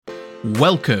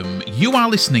Welcome. You are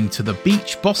listening to the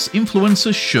Beach Boss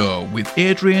Influencers Show with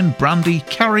Adrian, Brandy,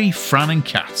 Carrie, Fran and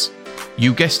Kat.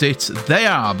 You guessed it, they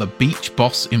are the Beach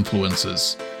Boss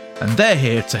Influencers. And they're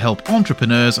here to help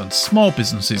entrepreneurs and small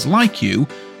businesses like you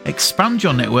expand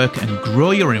your network and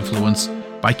grow your influence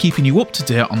by keeping you up to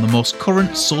date on the most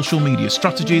current social media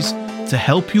strategies to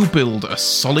help you build a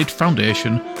solid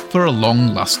foundation for a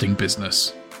long-lasting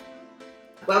business.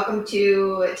 Welcome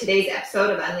to today's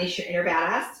episode of Unleash Your Inner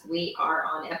Badass. We are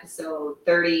on episode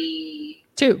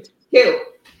 32.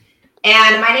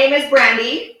 And my name is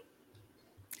Brandy.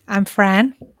 I'm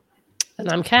Fran. And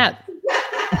I'm Kat.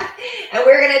 And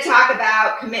we're going to talk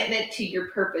about commitment to your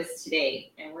purpose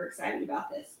today. And we're excited about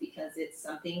this because it's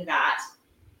something that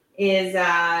is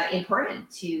important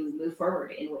to move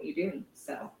forward in what you're doing.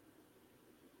 So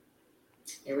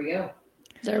there we go.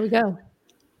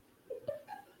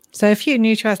 So if you're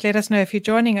new to us, let us know if you're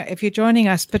joining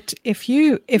us. But if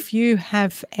you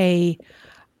have a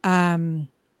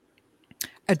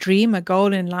dream, a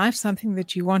goal in life, something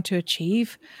that you want to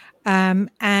achieve,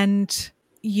 and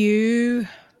you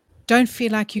don't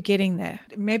feel like you're getting there,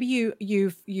 maybe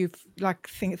you've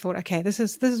thought, okay, this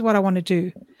is what I want to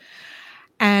do,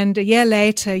 and a year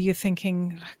later you're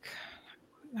thinking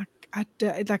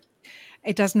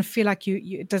it doesn't feel like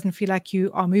it doesn't feel like you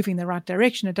are moving the right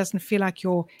direction. It doesn't feel like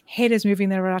your head is moving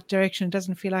the right direction. It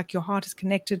doesn't feel like your heart is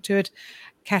connected to it.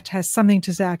 Kat has something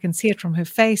to say. I can see it from her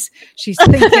face. She's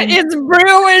thinking it's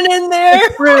brewing in there.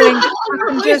 It's brewing. I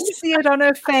can just see it on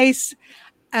her face.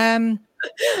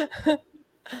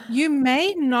 You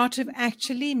may not have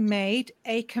actually made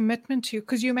a commitment to,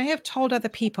 because you may have told other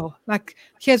people, like,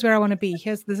 here's where I want to be.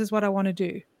 This is what I want to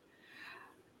do.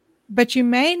 But you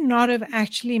may not have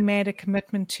actually made a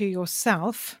commitment to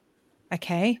yourself,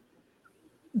 okay,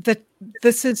 that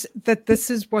this is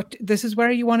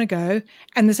where you want to go,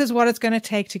 and this is what it's going to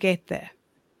take to get there.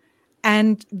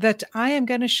 And that I am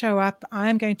going to show up,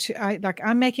 I'm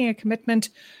making a commitment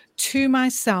to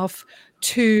myself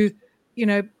to,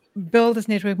 build this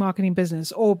network marketing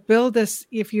business, or build this,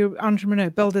 if you're an entrepreneur,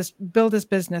 build this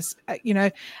business,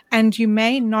 and you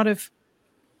may not have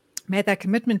made that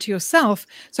commitment to yourself.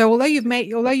 So although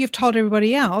you've told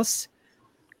everybody else,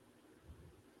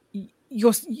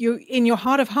 you in your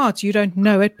heart of hearts, you don't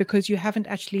know it because you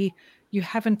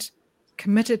haven't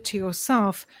committed to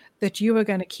yourself that you are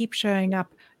going to keep showing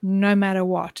up no matter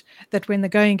what, that when the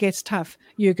going gets tough,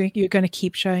 you're going to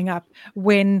keep showing up.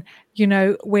 When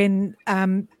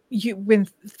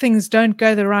things don't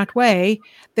go the right way,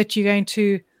 that you're going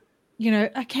to,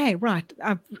 okay, right.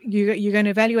 You're going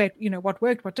to evaluate, what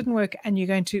worked, what didn't work, and you're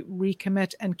going to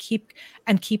recommit and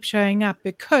keep showing up,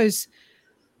 because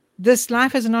this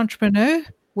life as an entrepreneur,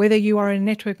 whether you are in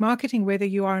network marketing, whether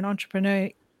you are an entrepreneur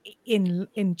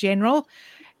in general,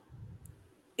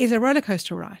 is a roller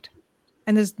coaster ride,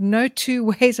 and there's no two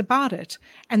ways about it.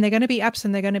 And they're going to be ups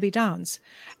and they're going to be downs,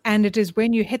 and it is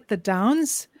when you hit the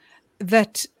downs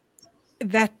that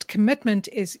commitment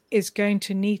is going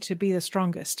to need to be the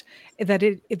strongest.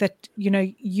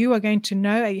 You are going to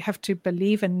know, you have to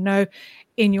believe and know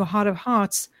in your heart of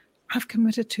hearts, I've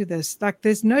committed to this. Like,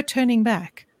 there's no turning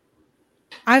back.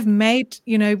 I've made,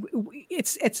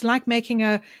 it's like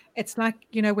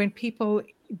when people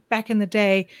back in the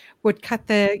day would cut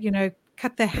their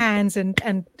hands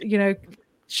and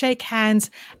shake hands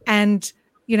and,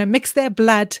 mix their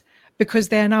blood, because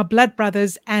they are now blood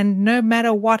brothers, and no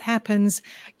matter what happens,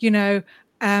 you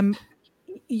are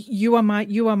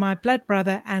my blood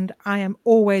brother, and I am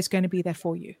always going to be there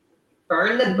for you.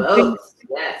 Burn the boats.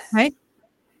 Yes. Right?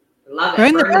 Love it.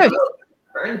 Burn the boats.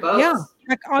 Burn the boats. Yeah.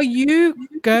 Like, are you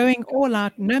going all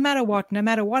out, no matter what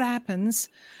happens?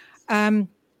 You're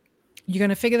going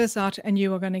to figure this out, and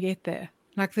you are going to get there.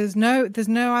 Like, there's no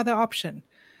other option.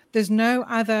 There's no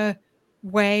other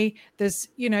way. There's,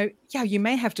 you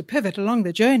may have to pivot along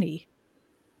the journey,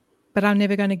 but I'm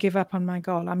never going to give up on my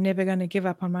goal. I'm never going to give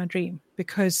up on my dream,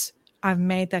 because I've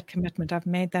made that commitment. I've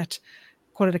made that,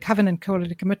 call it a covenant, call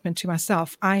it a commitment to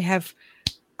myself. I've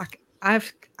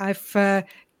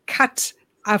cut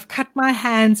my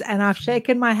hands, and I've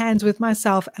shaken my hands with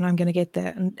myself, and I'm going to get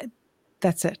there. And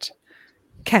that's it.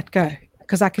 Kat, go,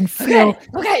 because I can feel.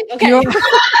 Okay.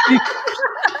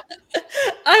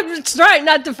 I'm trying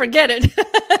not to forget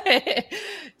it.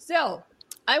 So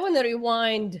I want to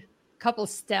rewind a couple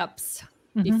steps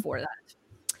before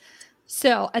that.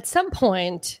 So at some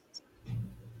point,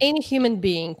 any human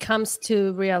being comes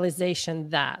to realization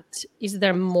that is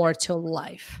there more to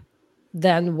life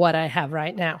than what I have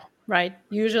right now, right?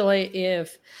 Usually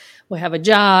if we have a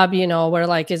job, we're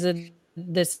like, is it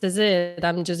this is it?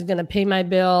 I'm just going to pay my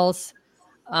bills.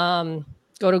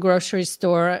 go to grocery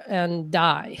store and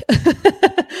die,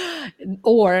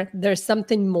 or there's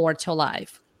something more to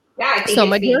life. Yeah, I think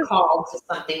So it's being called to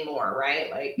something more, right?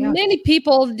 Like many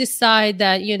people decide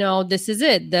that, this is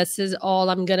it. This is all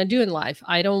I'm going to do in life.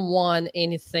 I don't want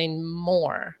anything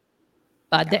more.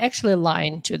 But they're actually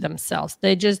lying to themselves.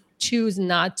 They just choose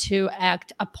not to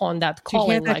act upon that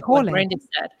calling, like what Brandy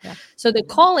said. Yeah. So the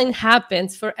calling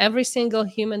happens for every single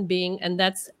human being. And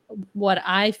that's what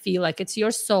I feel like. It's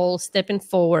your soul stepping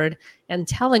forward and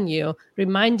telling you,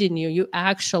 reminding you, you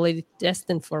actually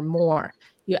destined for more.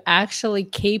 You're actually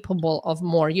capable of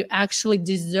more. You actually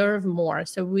deserve more.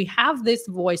 So we have this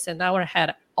voice in our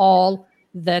head all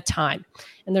the time.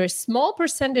 And there is a small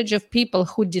percentage of people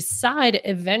who decide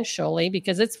eventually,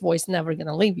 because its voice never going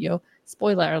to leave you,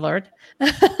 spoiler alert,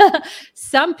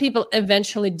 some people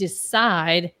eventually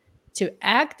decide to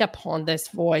act upon this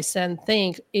voice and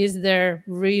think, is there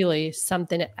really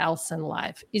something else in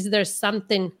life? Is there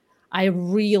something I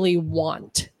really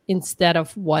want instead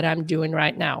of what I'm doing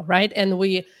right now, right? And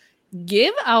we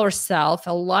give ourselves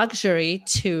a luxury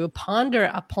to ponder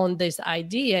upon this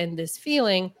idea and this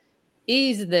feeling.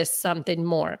 Is this something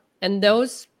more? And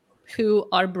those who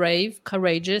are brave,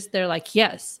 courageous, they're like,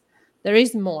 yes, there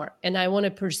is more. And I want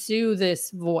to pursue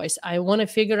this voice. I want to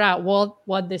figure out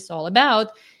what this is all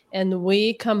about. And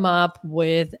we come up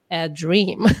with a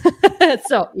dream.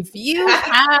 So if you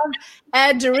have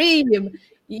a dream,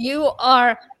 you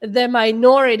are the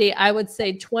minority, I would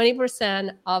say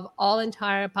 20% of all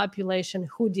entire population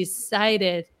who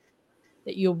decided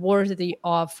that you're worthy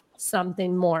of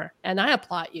something more. And I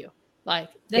applaud you. Like,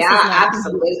 this is not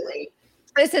absolutely. Easy.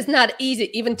 This is not easy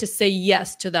even to say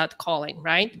yes to that calling,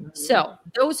 right? Mm-hmm. So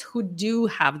those who do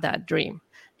have that dream,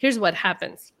 here's what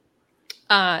happens.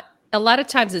 A lot of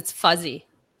times it's fuzzy.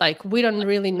 Like, we don't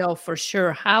really know for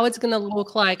sure how it's going to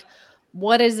look like.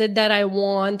 What is it that I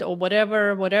want, or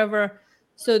whatever.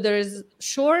 So there's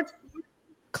short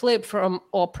clip from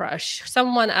Oprah.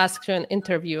 Someone asked her in an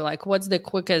interview, like, what's the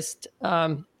quickest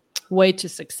way to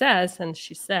success? And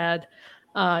she said,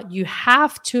 you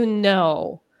have to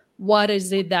know what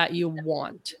is it that you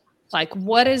want. Like,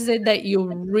 what is it that you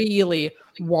really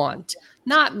want?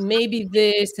 Not maybe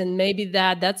this and maybe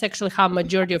that. That's actually how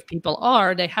majority of people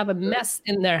are. They have a mess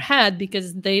in their head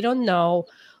because they don't know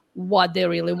what they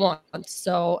really want.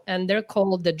 So, and they're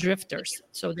called the drifters.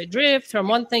 So they drift from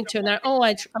one thing to another. Oh,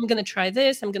 I'm going to try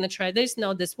this. I'm going to try this.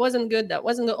 No, this wasn't good. That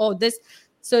wasn't good. Oh, this.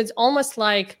 So it's almost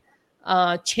like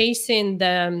chasing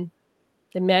the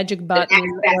magic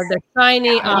button or the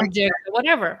shiny object, or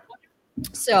whatever.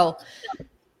 So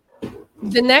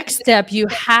the next step, you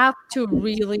have to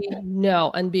really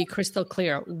know and be crystal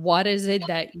clear. What is it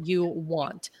that you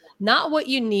want? Not what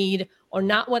you need, or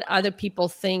not what other people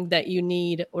think that you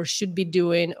need or should be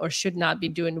doing or should not be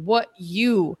doing. What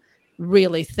you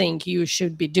really think you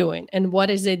should be doing, and what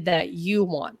is it that you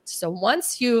want. So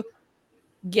once you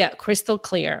get crystal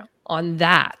clear on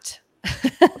that,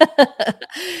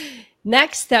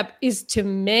 next step is to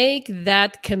make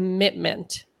that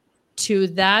commitment to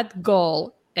that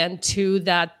goal and to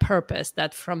that purpose,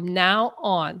 that from now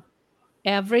on,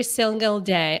 every single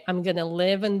day, I'm going to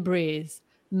live and breathe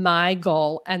my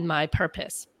goal and my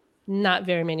purpose. Not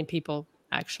very many people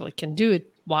actually can do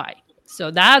it. Why?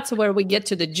 So that's where we get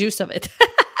to the juice of it.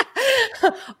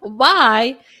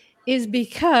 Why? Is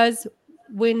because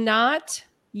we're not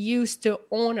used to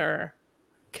honor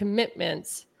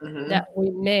commitments that we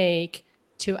make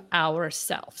to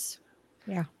ourselves.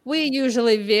 Yeah. We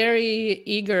usually very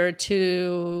eager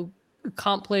to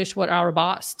accomplish what our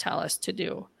boss tells us to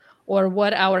do, or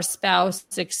what our spouse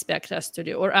expects us to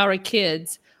do, or our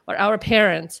kids, or our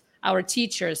parents, our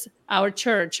teachers, our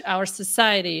church, our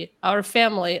society, our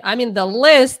family. I mean, the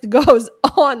list goes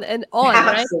on and on,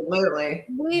 Absolutely. Right?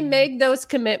 We make those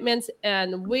commitments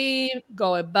and we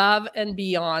go above and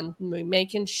beyond,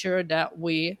 making sure that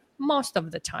we, most of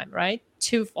the time, right,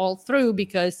 to fall through,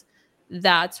 because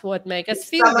that's what makes us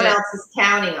feel someone good. Else is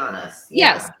counting on us.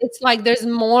 Yes, it's like there's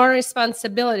more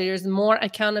responsibility, there's more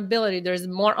accountability, there's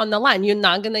more on the line. You're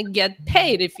not going to get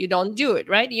paid if you don't do it,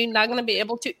 right? You're not going to be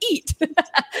able to eat.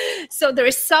 So there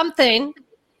is something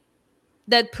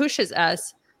that pushes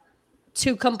us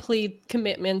to complete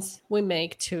commitments we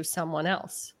make to someone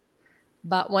else.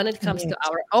 But when it comes to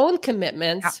our own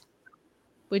commitments,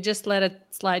 we just let it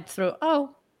slide through.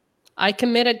 Oh, I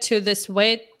committed to this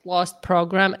weight loss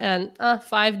program, and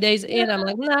 5 days in, I'm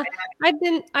like, nah, I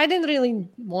didn't really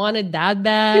want it that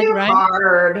bad, too right?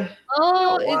 Hard.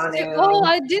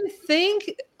 I didn't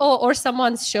think. Or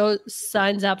someone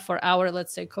signs up for our,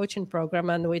 let's say, coaching program,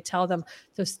 and we tell them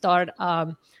to start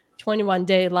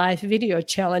 21-day live video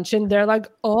challenge, and they're like,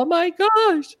 oh my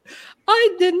gosh,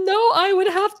 I didn't know I would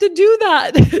have to do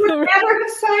that. I would never have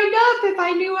signed up if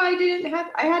I knew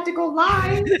I had to go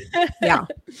live. Yeah.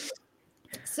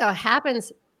 So it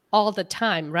happens all the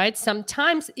time, right?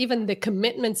 Sometimes even the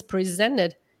commitments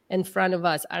presented in front of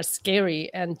us are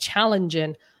scary and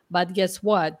challenging, but guess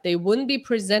what? They wouldn't be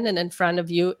presented in front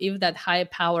of you if that high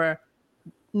power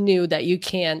knew that you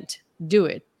can't do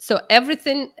it. So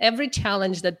every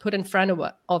challenge that put in front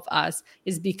of us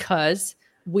is because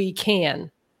we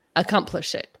can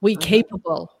accomplish it. We're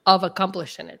capable of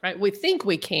accomplishing it, right? We think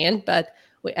we can, but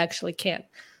we actually can't.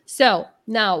 So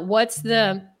now what's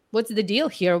the deal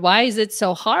here? Why is it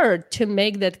so hard to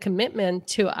make that commitment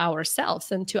to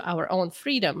ourselves and to our own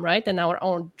freedom, right? And our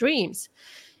own dreams?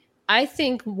 I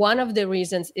think one of the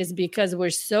reasons is because we're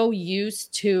so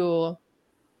used to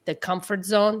the comfort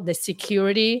zone, the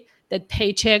security, that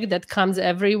paycheck that comes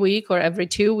every week or every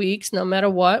 2 weeks, no matter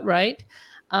what, right?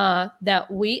 That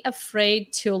we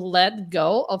afraid to let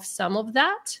go of some of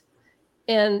that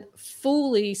and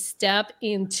fully step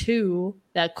into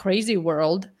that crazy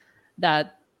world,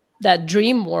 that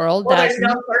dream world. Well, there's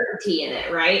no certainty in it,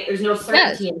 right? There's no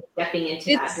certainty in stepping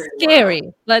into that dream world. It's scary.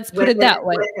 Let's put it that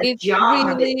way. It's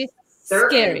really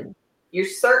scary. You're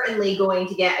certainly going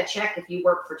to get a check if you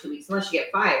work for 2 weeks, unless you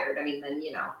get fired. I mean, then,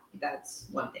 that's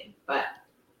one thing. But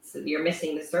so you're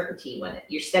missing the certainty when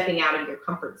you're stepping out of your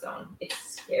comfort zone.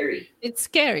 It's scary. It's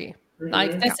scary.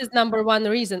 Like, this is number one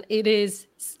reason. It is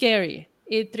scary.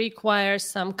 It requires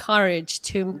some courage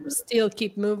to still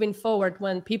keep moving forward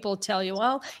when people tell you,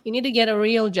 well, you need to get a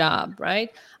real job, right?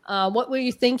 What were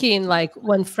you thinking, like,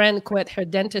 when Fran quit her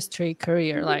dentistry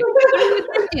career? Like, what are you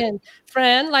thinking,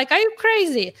 Fran? Like, are you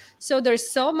crazy? So there's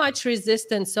so much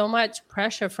resistance, so much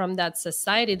pressure from that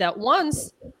society that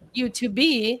wants you to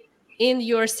be in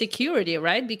your security,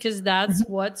 right? Because that's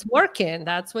what's working.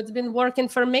 That's what's been working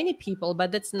for many people,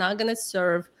 but that's not going to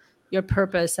serve your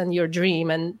purpose and your dream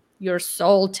and your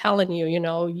soul telling you,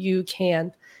 you're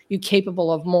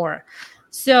capable of more.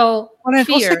 So it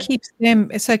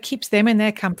also keeps them in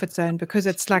their comfort zone, because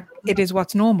it's like, it is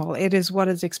what's normal. It is what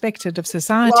is expected of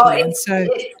society.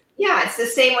 It's the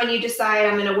same when you decide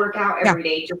I'm going to work out every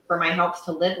day just for my health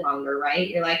to live longer, right?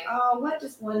 You're like, oh, what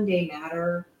does one day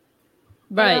matter?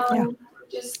 Right.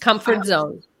 Just comfort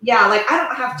zone. Yeah. Like, I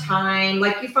don't have time.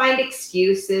 Like, you find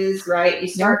excuses, right? You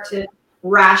start to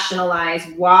rationalize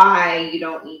why you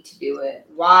don't need to do it,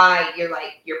 why you're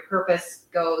like, your purpose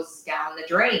goes down the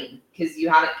drain because you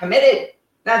haven't committed.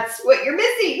 That's what you're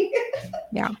missing.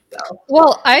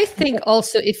 Well, I think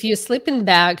also if you're slipping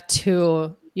back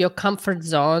to your comfort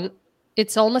zone,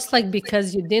 it's almost like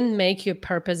because you didn't make your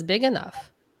purpose big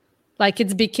enough. Like,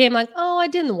 it's became like, oh, I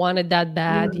didn't want it that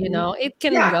bad, it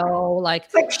can go like,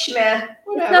 it's like schmeh,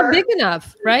 whatever. It's not big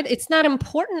enough, right? It's not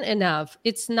important enough.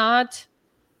 It's not,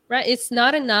 right? It's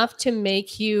not enough to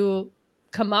make you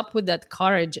come up with that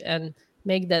courage and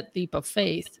make that leap of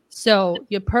faith. So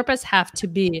your purpose have to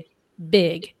be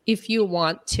big if you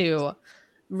want to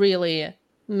really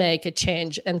make a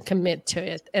change and commit to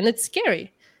it. And it's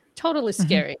scary, totally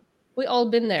scary. We all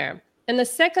been there. And the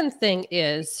second thing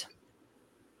is,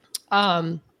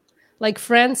 like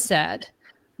Fran said,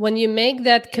 when you make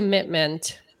that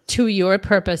commitment to your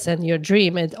purpose and your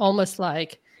dream, it's almost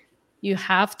like you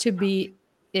have to be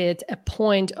at a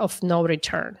point of no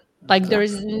return. Like, there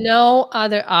is no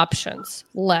other options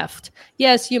left.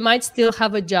 Yes, you might still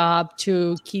have a job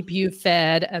to keep you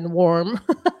fed and warm,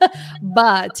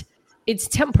 but it's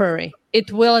temporary.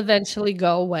 It will eventually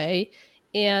go away.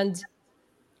 And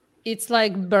it's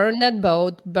like, burn that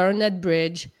boat, burn that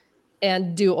bridge,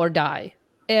 and do or die.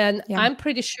 And I'm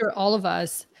pretty sure all of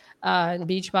us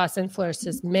Beach Boss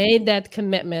influencers made that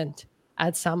commitment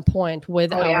at some point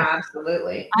with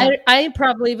absolutely. I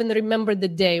probably even remember the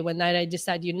day when I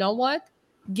decided, you know what?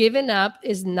 Giving up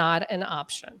is not an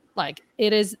option. Like,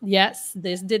 it is, yes,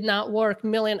 this did not work. A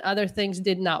million other things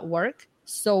did not work.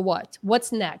 So what?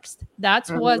 What's next? That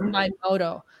was my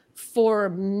motto for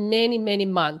many, many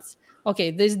months.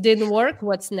 Okay, this didn't work.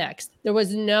 What's next? There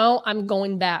was no, I'm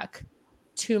going back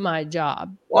to my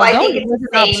job. Well, I think it's the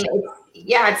same.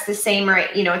 It's the same, right?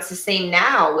 It's the same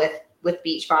now with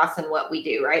Beach Boss and what we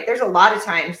do, right? There's a lot of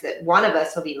times that one of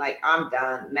us will be like, I'm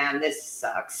done, man, this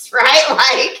sucks, right?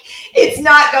 Like, it's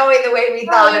not going the way we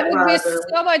thought it was. It would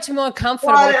be so much more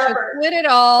comfortable to quit it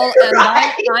all and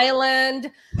buy an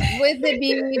island with the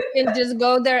beach and just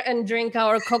go there and drink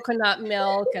our coconut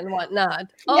milk and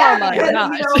whatnot. My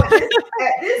gosh.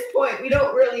 At this point, we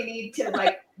don't really need to,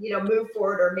 like, move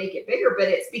forward or make it bigger, but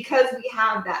it's because we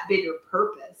have that bigger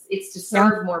purpose. It's to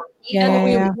serve more people. And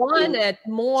we want it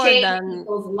more change than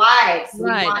people's lives.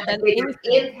 Right, we want a than bigger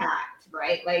anything. impact,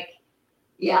 right? Like,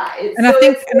 yeah. It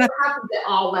happens at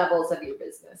all levels of your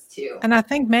business too. And I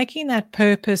think making that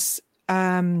purpose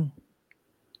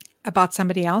about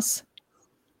somebody else,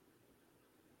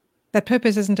 that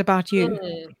purpose isn't about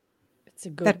you. It's a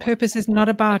good that purpose is not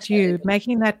about you.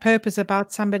 Making that purpose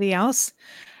about somebody else.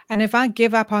 And if I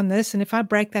give up on this, and if I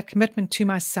break that commitment to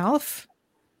myself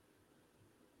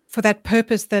for that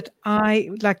purpose that I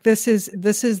like, this is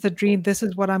the dream, this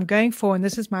is what I'm going for, and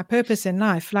this is my purpose in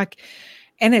life. Like,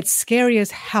 and it's scary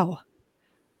as hell.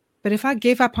 But if I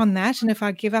give up on that, and if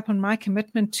I give up on my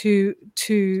commitment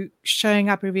to showing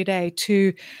up every day,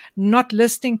 to not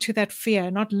listening to that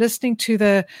fear, not listening to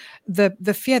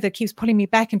the fear that keeps pulling me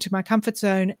back into my comfort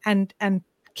zone, and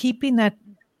keeping that,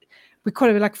 we call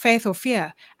it like faith or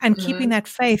fear, and keeping that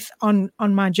faith on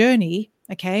my journey,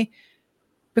 okay?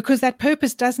 Because that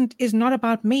purpose is not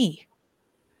about me.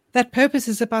 That purpose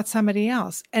is about somebody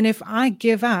else. And if I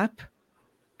give up,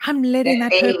 I'm letting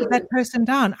that person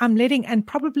down. I'm letting, and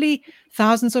probably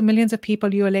thousands or millions of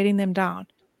people, you are letting them down.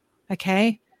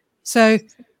 Okay. So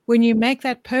when you make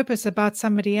that purpose about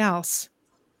somebody else,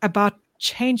 about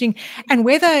changing, and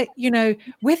whether you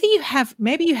have,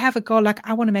 maybe you have a goal like,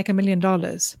 I want to make $1 million.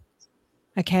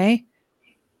 Okay.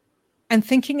 And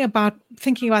thinking about that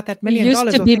 $1 million. It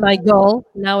used to be my goal.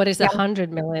 Now it is $100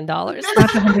 million. Not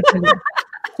 $100 million.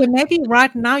 So maybe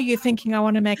right now you're thinking, I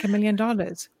want to make $1 million.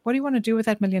 What do you want to do with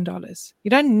that $1 million? You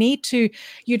don't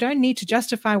need to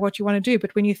justify what you want to do.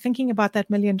 But when you're thinking about that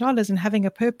 $1 million and having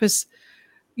a purpose,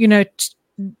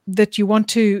 that you want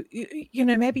to,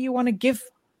 maybe you want to give,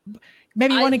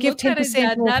 maybe you want to give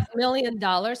 10%. That $1 million,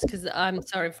 because I'm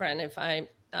sorry, friend, if I,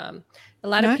 a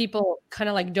lot of people kind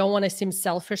of like don't want to seem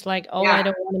selfish, like, I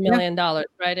don't want $1 million,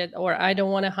 right? Or I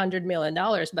don't want $100 million.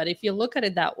 But if you look at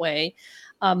it that way,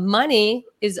 money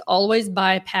is always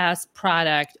bypass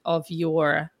product of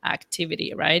your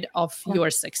activity, right? Of your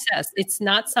success. It's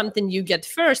not something you get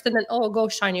first and then, go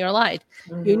shine your light.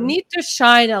 You need to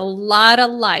shine a lot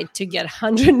of light to get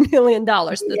 $100 million.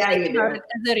 Think about it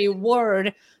as a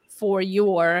reward for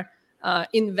your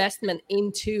investment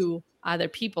into other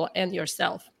people and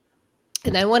yourself.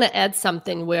 And I want to add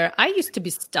something where I used to be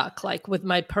stuck, like with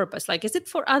my purpose. Like, is it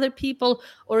for other people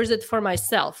or is it for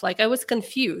myself? Like, I was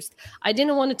confused. I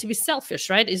didn't want it to be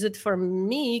selfish, right? Is it for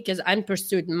me because I'm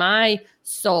pursued my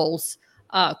soul's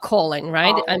calling,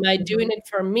 right? Am I doing it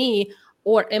for me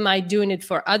or am I doing it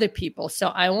for other people? So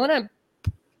I want to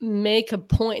make a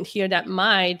point here that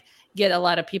might get a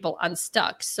lot of people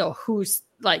unstuck. So who's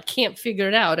like can't figure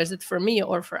it out? Is it for me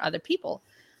or for other people?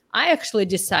 I actually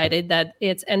decided that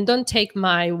and don't take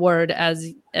my word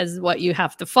as what you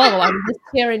have to follow. I'm just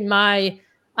sharing my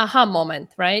aha moment,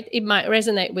 right? It might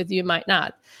resonate with you, might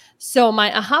not. So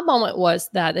my aha moment was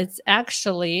that it's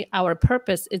actually our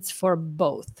purpose. It's for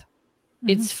both.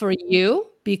 It's for you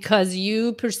because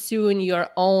you pursuing your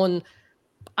own,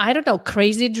 I don't know,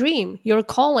 crazy dream, your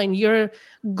calling, your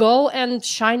go and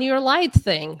shine your light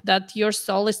thing that your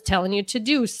soul is telling you to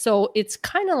do. So it's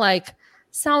kind of like,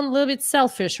 sound a little bit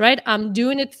selfish, right? I'm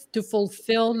doing it to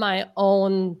fulfill my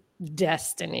own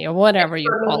destiny or whatever you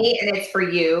call it. And it's for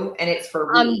you and it's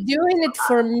for I'm doing it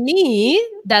for me.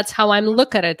 That's how I'm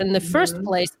looking at it. In the first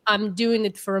place, I'm doing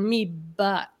it for me.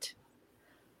 But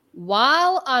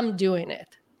while I'm doing it,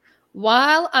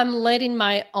 while I'm letting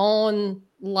my own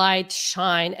light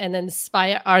shine and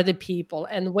inspire other people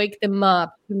and wake them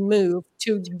up to move,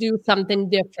 to do something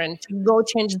different, to go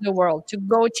change the world, to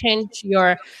go change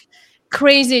your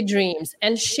crazy dreams,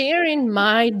 and sharing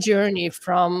my journey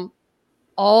from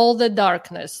all the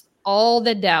darkness, all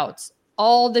the doubts,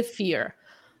 all the fear,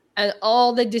 and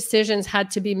all the decisions had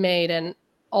to be made and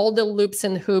all the loops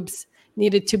and hoops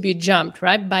needed to be jumped,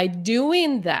 right? By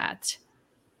doing that,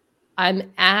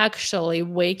 I'm actually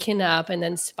waking up and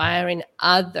inspiring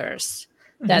others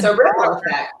that are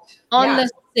on the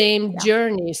same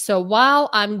journey. So while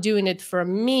I'm doing it for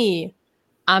me,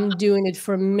 I'm doing it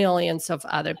for millions of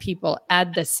other people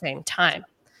at the same time.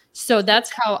 So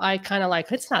that's how I kind of like,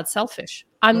 it's not selfish.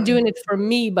 I'm doing it for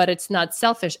me, but it's not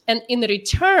selfish. And in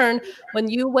return, when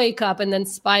you wake up and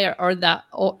inspire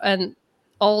and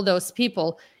all those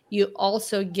people, you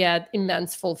also get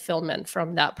immense fulfillment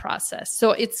from that process.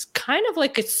 So it's kind of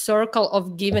like a circle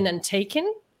of giving and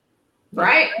taking.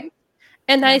 Right.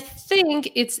 And I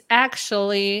think it's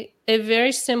actually a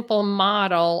very simple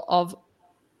model of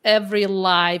every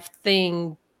live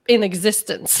thing in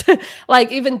existence.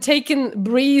 Like even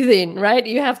breathing, right?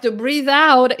 You have to breathe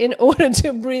out in order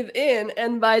to breathe in,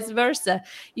 and vice versa.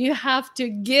 You have to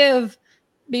give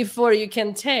before you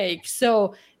can take.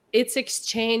 So it's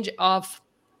exchange of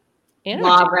energy.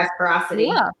 Law of reciprocity.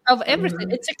 Yeah, of everything.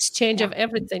 Mhm. It's exchange of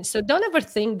everything. So don't ever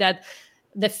think that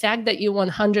the fact that you won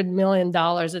 $100 million,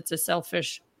 it's a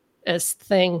selfish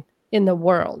thing in the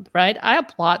world, right? I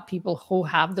applaud people who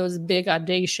have those big,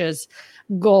 audacious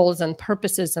goals and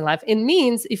purposes in life. It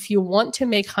means if you want to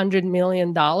make $100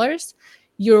 million,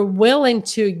 you're willing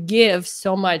to give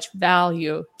so much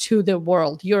value to the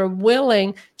world. You're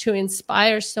willing to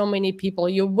inspire so many people.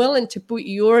 You're willing to put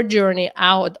your journey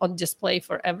out on display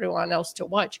for everyone else to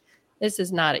watch. This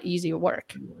is not easy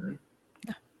work.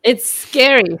 It's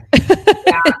scary.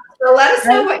 Yeah. So let us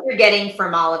know what you're getting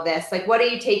from all of this. Like, what are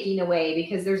you taking away?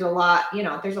 Because there's a lot,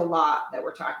 there's a lot that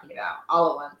we're talking about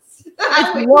all at once.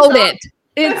 It's loaded.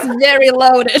 It's very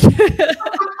loaded.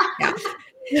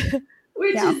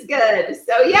 Which is good.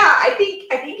 So yeah, I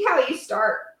think how you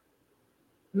start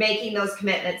making those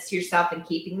commitments to yourself and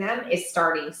keeping them is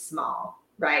starting small,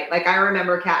 right? Like I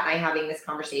remember Kat and I having this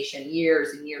conversation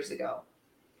years and years ago.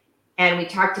 And we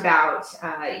talked about,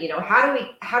 how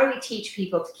do we teach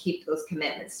people to keep those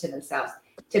commitments to themselves,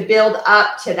 to build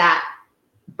up to that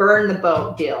burn the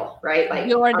boat deal, right?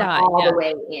 Like all the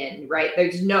way in, right?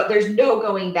 There's no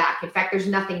going back. In fact, there's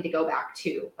nothing to go back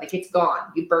to. Like it's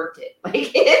gone. You burnt it.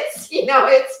 Like it's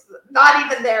not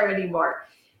even there anymore.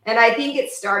 And I think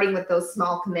it's starting with those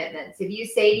small commitments. If you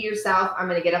say to yourself, I'm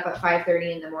going to get up at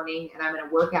 5:30 in the morning and I'm going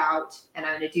to work out and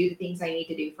I'm going to do the things I need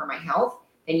to do for my health,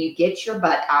 and you get your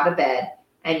butt out of bed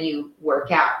and you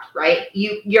work out, right?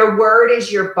 Your word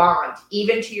is your bond,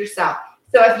 even to yourself.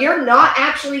 So if you're not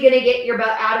actually going to get your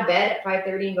butt out of bed at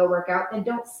 5:30 and go work out, then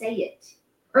don't say it,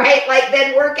 right? Like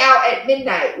then work out at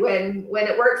midnight when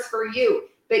it works for you.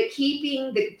 But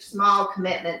keeping the small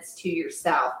commitments to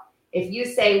yourself. If you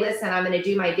say, listen, I'm going to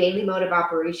do my daily mode of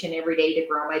operation every day to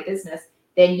grow my business,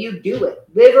 then you do it.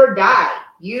 Live or die.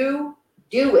 You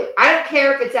do it. I don't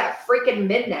care if it's at freaking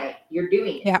midnight. You're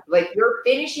doing it. Yeah. Like you're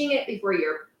finishing it before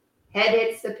your head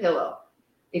hits the pillow.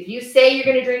 If you say you're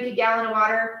going to drink a gallon of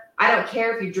water, I don't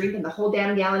care if you're drinking the whole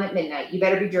damn gallon at midnight. You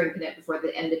better be drinking it before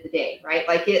the end of the day, right?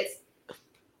 Like it's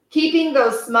keeping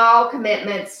those small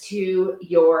commitments to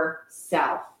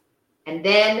yourself. And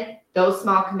then those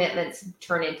small commitments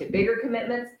turn into bigger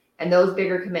commitments, and those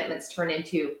bigger commitments turn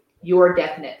into your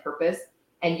definite purpose.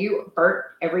 And you burnt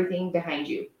everything behind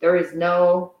you. There is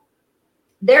no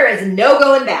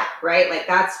going back, right? Like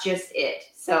that's just it.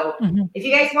 So if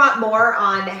you guys want more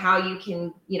on how you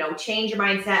can, change your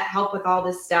mindset, help with all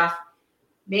this stuff,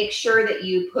 make sure that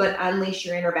you put Unleash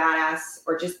Your Inner Badass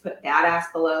or just put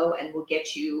Badass below, and we'll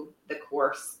get you the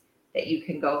course that you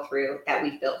can go through that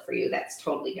we've built for you. That's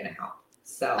totally going to help.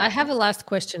 So I have a last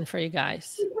question for you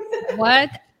guys. What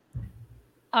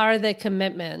are the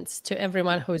commitments to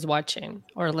everyone who's watching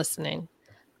or listening?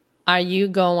 Are you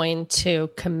going to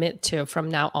commit to from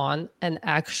now on and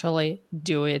actually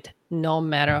do it no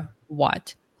matter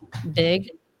what,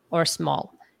 big or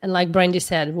small? And like Brandy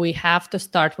said, we have to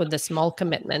start with the small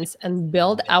commitments and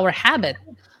build our habit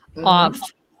of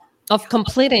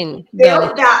completing.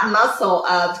 Build that muscle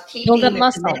of keeping the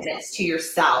commitments to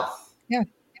yourself. Yeah.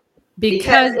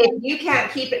 Because if you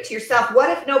can't keep it to yourself,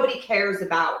 what if nobody cares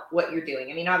about what you're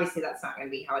doing? I mean, obviously that's not going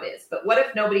to be how it is, but what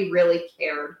if nobody really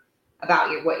cared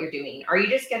about what you're doing? Are you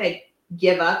just going to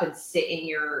give up and sit in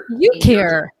your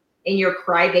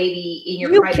crybaby,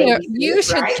 You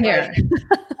should care.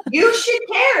 You should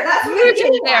care. That's what I'm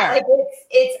getting at. Like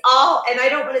it's all, and I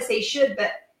don't want to say should,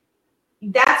 but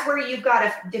that's where you've got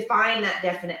to define that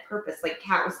definite purpose, like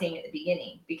Kat was saying at the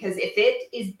beginning. Because if it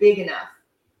is big enough,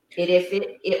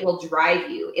 it will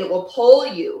drive you, it will pull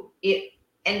you.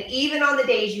 And even on the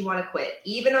days you want to quit,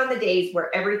 even on the days where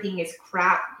everything is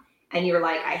crap and you're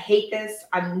like, I hate this,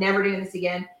 I'm never doing this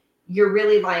again, you're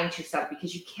really lying to yourself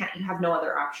because you have no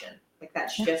other option. Like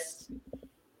that's just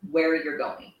where you're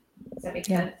going. Does that make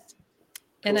sense?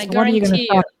 And I guarantee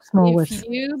you, if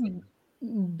you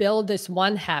build this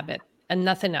one habit and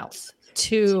nothing else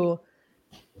to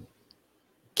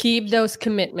keep those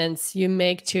commitments you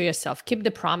make to yourself, keep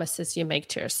the promises you make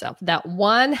to yourself, that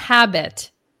one habit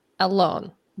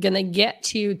alone gonna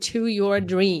get you to your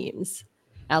dreams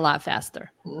a lot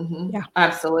faster. Yeah,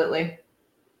 absolutely.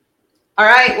 All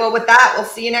right. Well, with that, we'll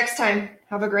see you next time.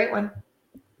 Have a great one.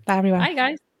 Bye, everyone. Bye,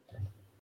 guys.